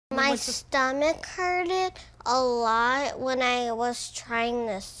My stomach hurted a lot when I was trying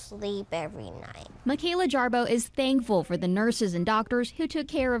to sleep every night. Makayla Jarboe is thankful for the nurses and doctors who took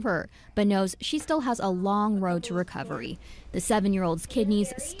care of her, but knows she still has a long road to recovery. The 7-year-old's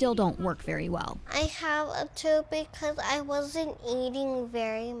kidneys still don't work very well. I have a tube because I wasn't eating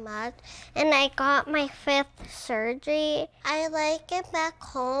very much, and I got my 5th surgery. I like it back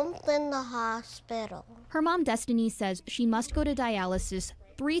home than the hospital. Her mom, Destiny, says she must go to dialysis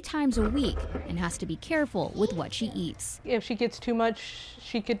 3 times a week and has to be careful with what she eats. If she gets too much,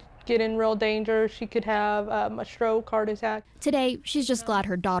 she could get in real danger. She could have a stroke, heart attack. Today, she's just glad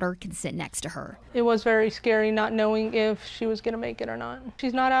her daughter can sit next to her. It was very scary not knowing if she was going to make it or not.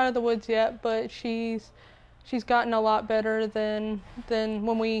 She's not out of the woods yet, but she's gotten a lot better than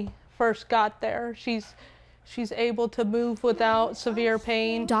when we first got there. She's able to move without severe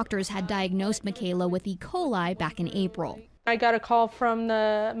pain. Doctors had diagnosed Makayla with E. coli back in April. I got a call from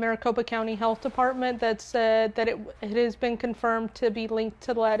the Maricopa County Health Department that said that it has been confirmed to be linked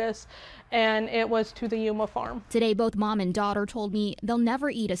to lettuce, and it was to the Yuma farm. Today, both mom and daughter told me they'll never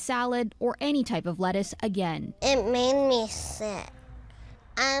eat a salad or any type of lettuce again. It made me sick.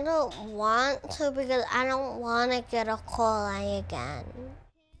 I don't want to because I don't want to get E. coli again.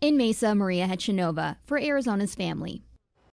 In Mesa, Maria Hechanova for Arizona's Family.